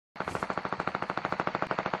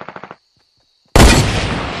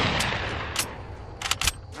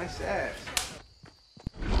Nice ass.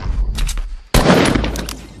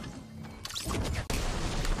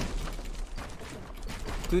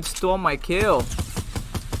 Dude stole my kill.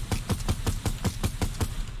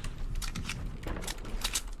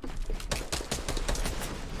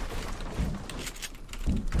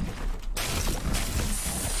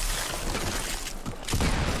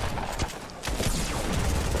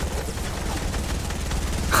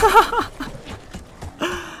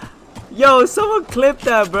 Yo, someone clip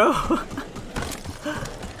that, bro.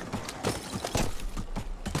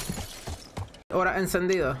 Ahora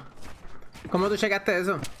encendido. ¿Cómo tú checaste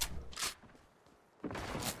eso?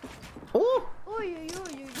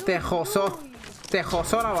 Te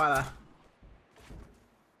josó la bala.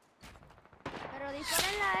 Pero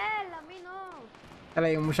dispárenle a él, a mí no.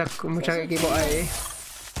 Hay muchos equipos ahí.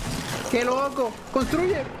 ¡Qué loco!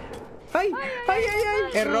 ¡Construye! ¡Ay! ¡Ay, ay,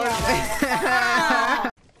 ay! ¡Error!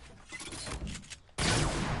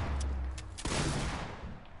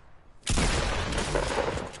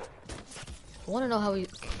 I wanna know how we...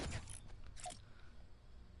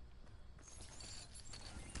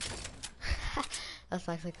 That's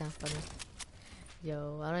actually kind of funny.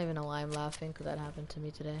 Yo, I don't even know why I'm laughing because that happened to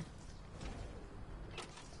me today.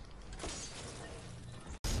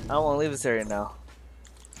 I don't want to leave this area now.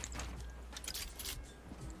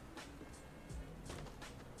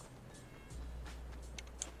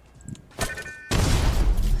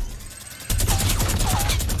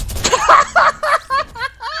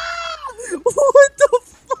 What the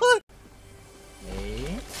fuck?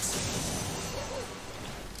 Hey.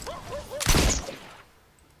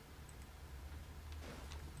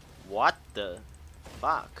 What the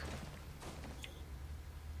fuck?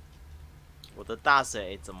 我的大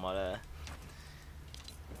水怎么了？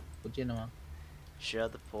不见了吗？ Share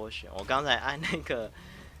the portion。我刚才按那个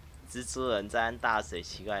蜘蛛人在按大水，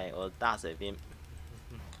奇怪，我的大水变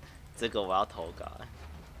这个我要投稿。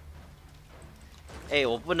哎，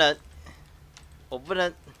我不能。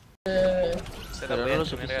Pero no lo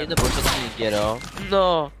suficiente por eso también quiero.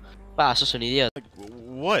 No. Pa, sos un idiota.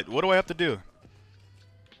 What? What do I have to do?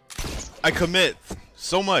 I commit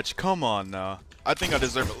so much. Come on now. I think I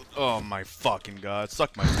deserve it. Oh my fucking god.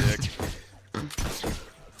 Suck my dick.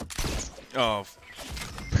 Oh.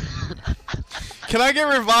 Can I get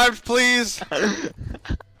revived, please?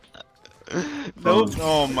 Nope.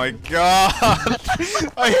 Oh my god.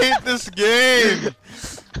 I hate this game.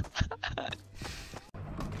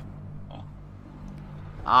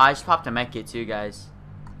 I just popped a mech kit too, guys.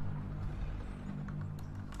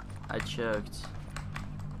 I choked.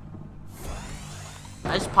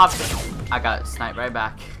 I just popped it. I got sniped right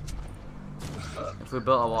back. If we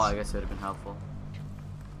built a wall, I guess it would have been helpful.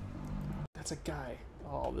 That's a guy.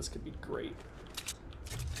 Oh, this could be great.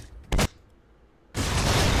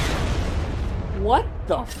 What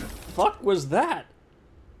the fuck was that?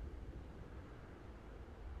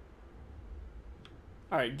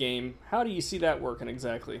 Alright, game. How do you see that working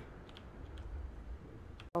exactly?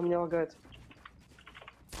 У меня лагает.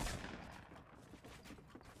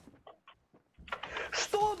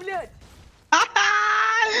 Что, блядь?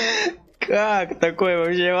 Как такое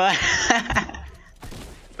вообще?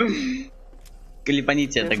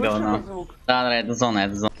 Клипаните это говно. Да, это зона,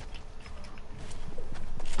 это зона.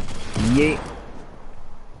 Ей.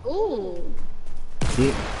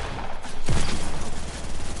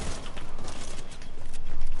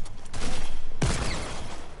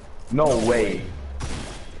 No way.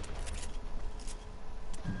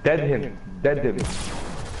 Dead him. Dead him.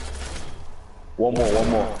 One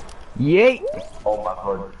more. Yeet! Oh my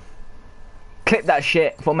god. Clip that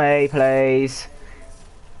shit for me, please.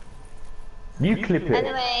 You clip it.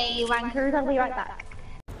 Anyway, wankers, I'll be right back.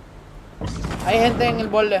 Hay gente en el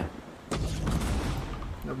borde.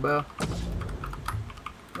 Los veo.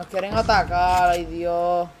 Nos quieren atacar, ay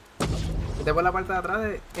Dios. Vete por la parte de atrás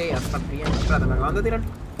de... hasta bien. Espérate, me acaban de tirar.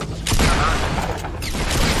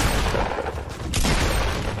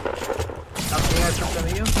 Está bien el frente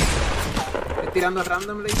mío. Estoy tirando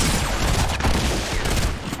randomly.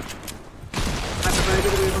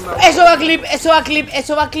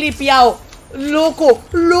 Eso va clipeado. Loco.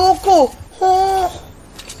 Oh.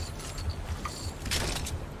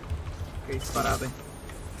 Qué disparate.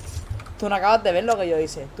 Tú no acabas de ver lo que yo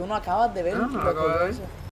hice. Tú no acabas de ver lo que yo hice.